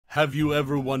Have you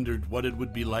ever wondered what it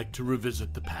would be like to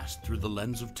revisit the past through the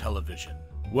lens of television?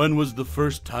 When was the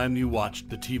first time you watched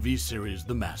the TV series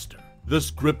The Master?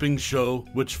 This gripping show,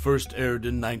 which first aired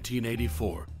in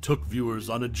 1984, took viewers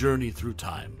on a journey through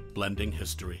time, blending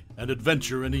history and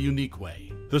adventure in a unique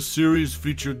way. The series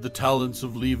featured the talents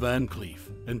of Lee Van Cleef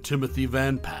and Timothy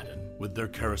Van Patten, with their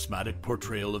charismatic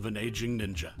portrayal of an aging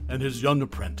ninja and his young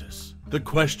apprentice. The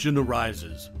question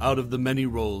arises, out of the many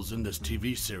roles in this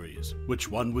TV series, which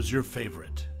one was your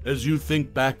favorite? As you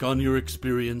think back on your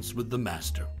experience with The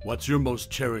Master, what's your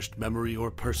most cherished memory or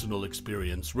personal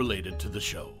experience related to the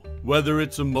show? Whether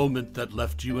it's a moment that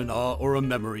left you in awe or a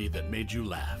memory that made you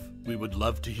laugh, we would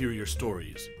love to hear your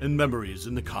stories and memories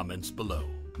in the comments below.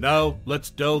 Now, let's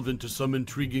delve into some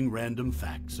intriguing random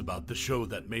facts about the show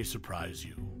that may surprise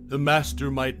you. The Master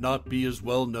might not be as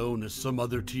well known as some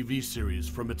other TV series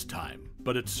from its time,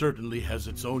 but it certainly has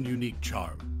its own unique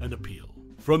charm and appeal.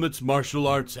 From its martial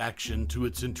arts action to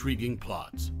its intriguing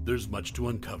plots, there's much to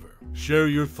uncover. Share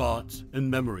your thoughts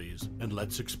and memories, and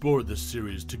let's explore this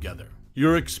series together.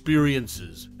 Your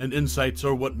experiences and insights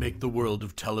are what make the world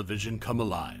of television come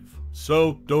alive.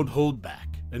 So, don't hold back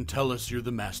and tell us your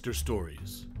The Master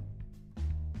stories.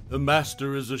 The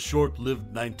Master is a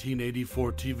short-lived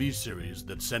 1984 TV series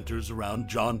that centers around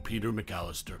John Peter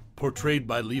McAllister, portrayed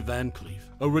by Lee Van Cleef,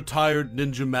 a retired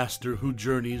ninja master who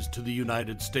journeys to the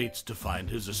United States to find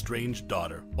his estranged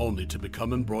daughter, only to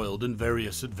become embroiled in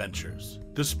various adventures.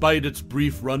 Despite its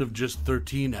brief run of just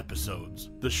 13 episodes,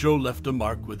 the show left a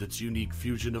mark with its unique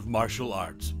fusion of martial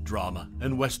arts, drama,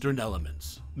 and Western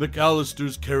elements.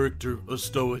 McAllister's character, a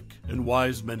stoic and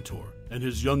wise mentor, and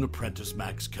his young apprentice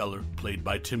Max Keller, played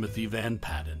by Timothy Van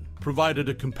Patten, provided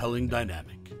a compelling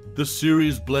dynamic. The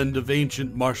series' blend of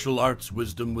ancient martial arts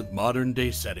wisdom with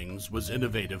modern-day settings was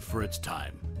innovative for its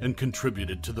time and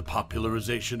contributed to the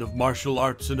popularization of martial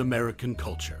arts in American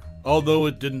culture. Although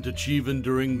it didn't achieve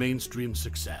enduring mainstream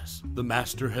success, The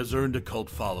Master has earned a cult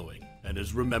following and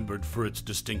is remembered for its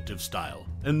distinctive style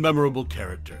and memorable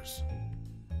characters.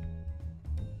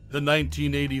 The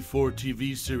 1984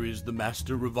 TV series The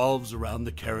Master revolves around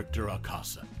the character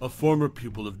Okasa, a former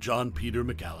pupil of John Peter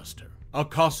McAllister.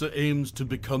 Okasa aims to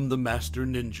become the Master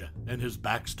Ninja, and his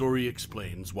backstory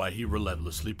explains why he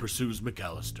relentlessly pursues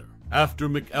McAllister. After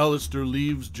McAllister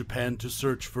leaves Japan to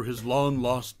search for his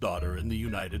long-lost daughter in the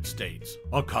United States,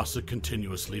 Okasa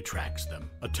continuously tracks them,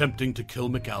 attempting to kill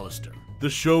McAllister. The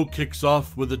show kicks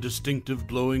off with a distinctive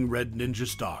glowing red ninja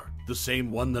star, the same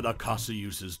one that Okasa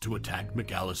uses to attack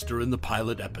McAllister in the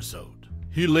pilot episode.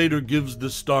 He later gives the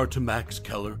star to Max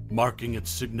Keller, marking its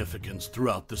significance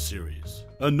throughout the series.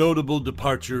 A notable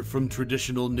departure from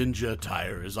traditional ninja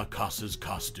attire is Okasa's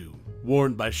costume,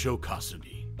 worn by Shô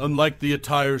Kosugi. Unlike the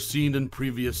attire seen in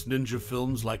previous ninja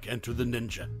films like Enter the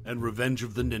Ninja and Revenge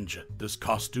of the Ninja, this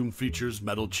costume features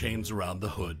metal chains around the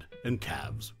hood and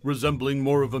calves, resembling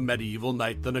more of a medieval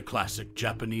knight than a classic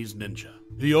Japanese ninja.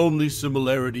 The only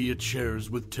similarity it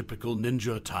shares with typical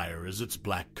ninja attire is its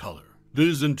black color.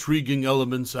 These intriguing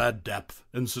elements add depth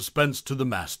and suspense to The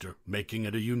Master, making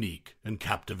it a unique and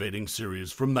captivating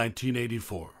series from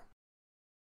 1984.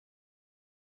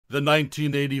 The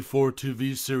 1984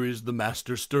 TV series The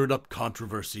Master stirred up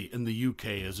controversy in the UK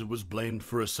as it was blamed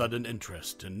for a sudden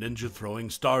interest in ninja throwing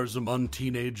stars among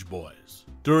teenage boys.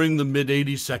 During the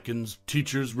mid-80s,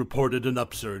 teachers reported an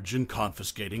upsurge in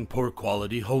confiscating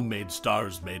poor-quality homemade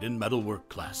stars made in metalwork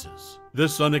classes.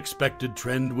 This unexpected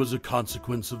trend was a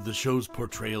consequence of the show's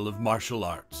portrayal of martial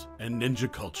arts and ninja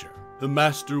culture. The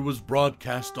Master was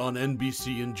broadcast on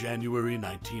NBC in January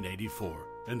 1984.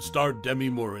 And starred Demi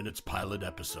Moore in its pilot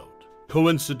episode.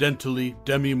 Coincidentally,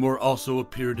 Demi Moore also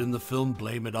appeared in the film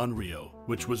Blame It on Rio,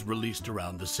 which was released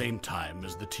around the same time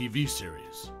as the TV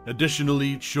series.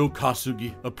 Additionally, Shô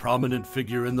Kosugi, a prominent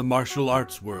figure in the martial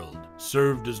arts world,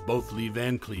 served as both Lee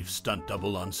Van Cleef's stunt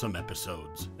double on some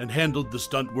episodes and handled the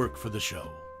stunt work for the show.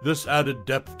 This added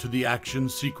depth to the action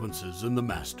sequences in The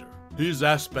Master. These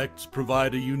aspects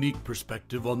provide a unique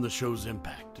perspective on the show's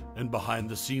impact and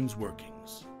behind-the-scenes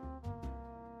workings.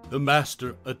 The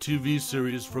Master, a TV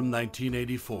series from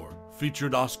 1984,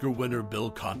 featured Oscar winner Bill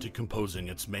Conti composing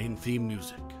its main theme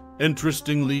music.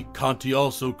 Interestingly, Conti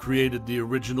also created the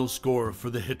original score for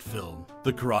the hit film,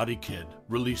 The Karate Kid,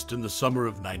 released in the summer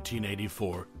of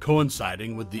 1984,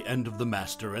 coinciding with the end of The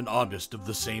Master in August of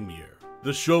the same year.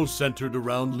 The show centered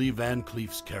around Lee Van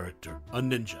Cleef's character, a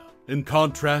ninja. In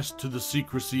contrast to the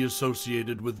secrecy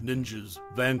associated with ninjas,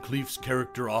 Van Cleef's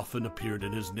character often appeared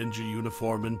in his ninja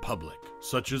uniform in public,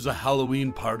 such as a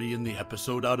Halloween party in the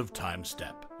episode Out of Time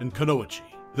Step and Kunoichi.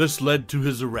 This led to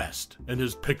his arrest and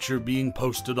his picture being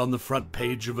posted on the front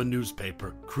page of a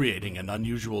newspaper, creating an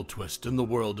unusual twist in the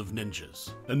world of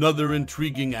ninjas. Another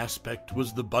intriguing aspect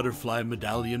was the butterfly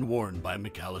medallion worn by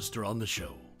McAllister on the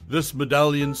show. This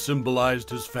medallion symbolized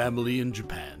his family in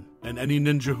Japan, and any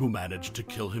ninja who managed to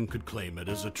kill him could claim it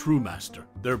as a true master,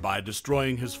 thereby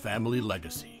destroying his family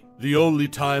legacy. The only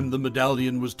time the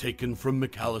medallion was taken from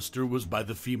McAllister was by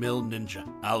the female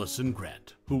ninja, Allison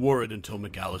Grant, who wore it until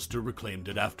McAllister reclaimed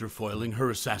it after foiling her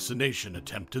assassination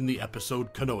attempt in the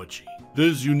episode Kunoichi.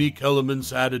 These unique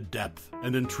elements added depth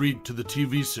and intrigue to the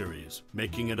TV series,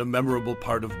 making it a memorable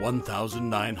part of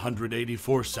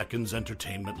 1,984 seconds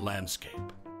entertainment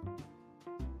landscape.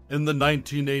 In the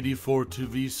 1984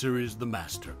 TV series The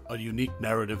Master, a unique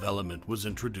narrative element was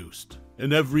introduced.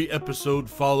 In every episode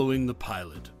following the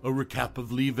pilot, a recap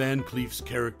of Lee Van Cleef's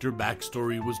character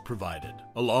backstory was provided,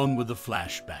 along with a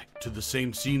flashback to the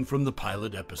same scene from the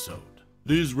pilot episode.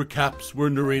 These recaps were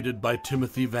narrated by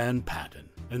Timothy Van Patten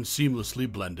and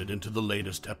seamlessly blended into the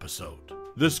latest episode.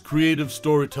 This creative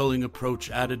storytelling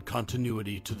approach added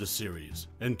continuity to the series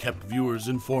and kept viewers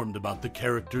informed about the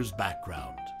character's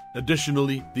background.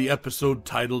 Additionally, the episode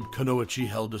titled Kunoichi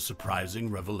held a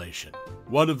surprising revelation.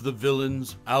 One of the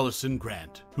villains, Allison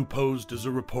Grant, who posed as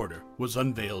a reporter, was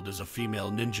unveiled as a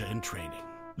female ninja in training.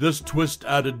 This twist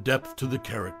added depth to the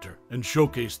character and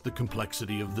showcased the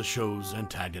complexity of the show's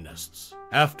antagonists.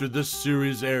 After this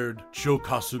series aired, Shô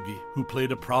Kosugi, who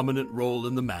played a prominent role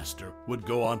in The Master, would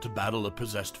go on to battle a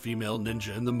possessed female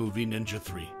ninja in the movie Ninja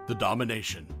 3, The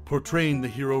Domination, portraying the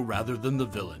hero rather than the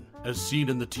villain, as seen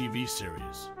in the TV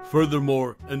series.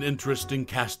 Furthermore, an interesting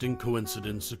casting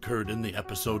coincidence occurred in the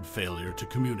episode Failure to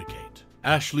Communicate.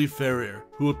 Ashley Ferrier,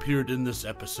 who appeared in this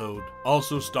episode,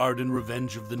 also starred in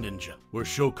Revenge of the Ninja, where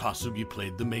Shô Kosugi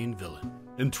played the main villain.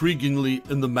 Intriguingly,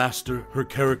 in The Master, her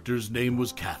character's name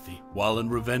was Kathy, while in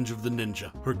Revenge of the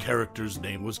Ninja, her character's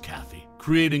name was Kathy,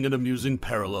 creating an amusing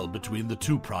parallel between the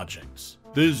two projects.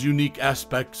 These unique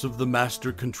aspects of The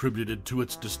Master contributed to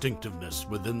its distinctiveness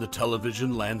within the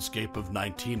television landscape of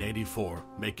 1984,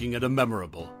 making it a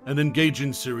memorable and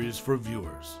engaging series for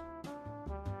viewers.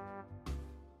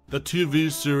 The TV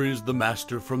series The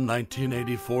Master from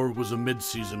 1984 was a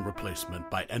mid-season replacement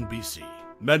by NBC.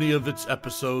 Many of its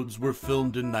episodes were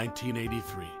filmed in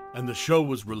 1983, and the show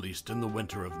was released in the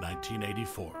winter of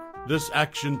 1984. This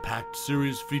action-packed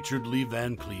series featured Lee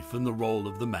Van Cleef in the role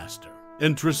of the Master.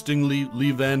 Interestingly,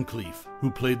 Lee Van Cleef, who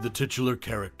played the titular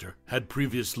character, had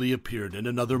previously appeared in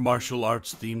another martial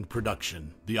arts-themed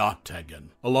production, The Octagon,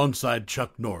 alongside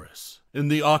Chuck Norris. In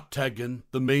The Octagon,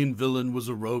 the main villain was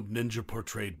a rogue ninja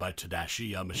portrayed by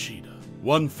Tadashi Yamashita.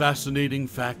 One fascinating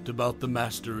fact about The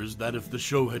Master is that if the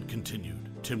show had continued,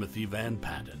 Timothy Van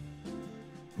Patten,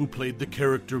 who played the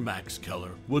character Max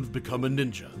Keller, would have become a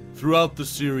ninja. Throughout the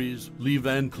series, Lee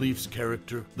Van Cleef's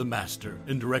character, the Master,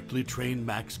 indirectly trained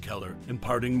Max Keller,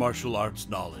 imparting martial arts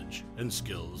knowledge and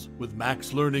skills, with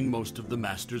Max learning most of the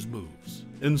Master's moves.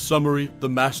 In summary, The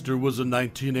Master was a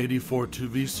 1984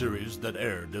 TV series that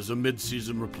aired as a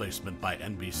mid-season replacement by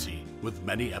NBC, with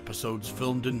many episodes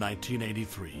filmed in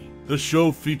 1983. The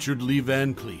show featured Lee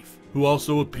Van Cleef, who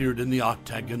also appeared in The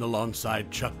Octagon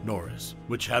alongside Chuck Norris,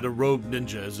 which had a rogue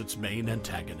ninja as its main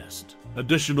antagonist.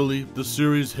 Additionally, the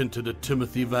series hinted at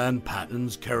Timothy Van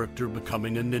Patten's character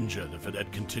becoming a ninja if it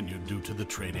had continued due to the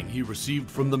training he received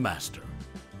from the Master.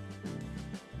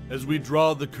 As we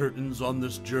draw the curtains on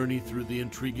this journey through the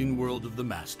intriguing world of the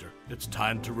Master, it's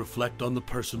time to reflect on the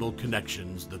personal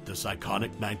connections that this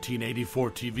iconic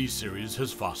 1984 TV series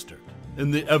has fostered. In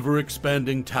the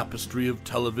ever-expanding tapestry of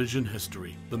television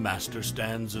history, the Master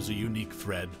stands as a unique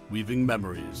thread, weaving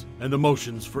memories and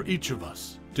emotions for each of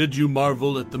us. Did you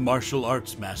marvel at the martial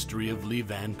arts mastery of Lee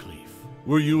Van Cleef?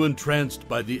 Were you entranced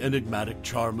by the enigmatic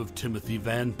charm of Timothy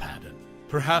Van Patten?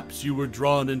 Perhaps you were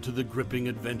drawn into the gripping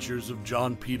adventures of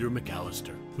John Peter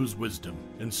McAllister, whose wisdom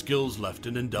and skills left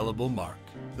an indelible mark.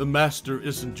 The Master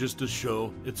isn't just a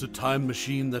show, it's a time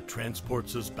machine that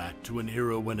transports us back to an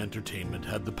era when entertainment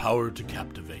had the power to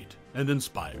captivate and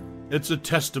inspire. It's a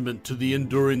testament to the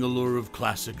enduring allure of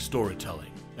classic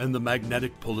storytelling and the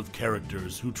magnetic pull of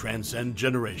characters who transcend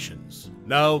generations.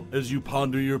 Now, as you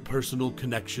ponder your personal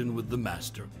connection with the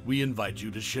Master, we invite you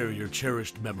to share your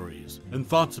cherished memories and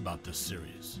thoughts about this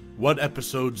series. What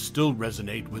episodes still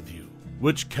resonate with you?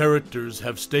 Which characters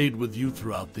have stayed with you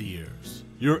throughout the years?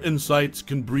 Your insights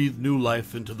can breathe new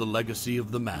life into the legacy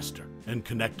of the Master and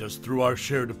connect us through our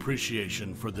shared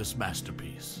appreciation for this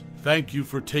masterpiece. Thank you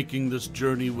for taking this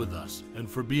journey with us and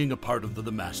for being a part of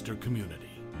the Master community.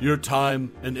 Your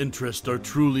time and interest are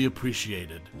truly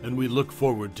appreciated, and we look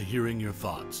forward to hearing your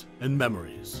thoughts and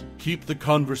memories. Keep the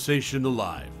conversation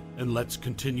alive, and let's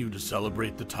continue to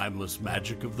celebrate the timeless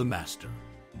magic of the Master.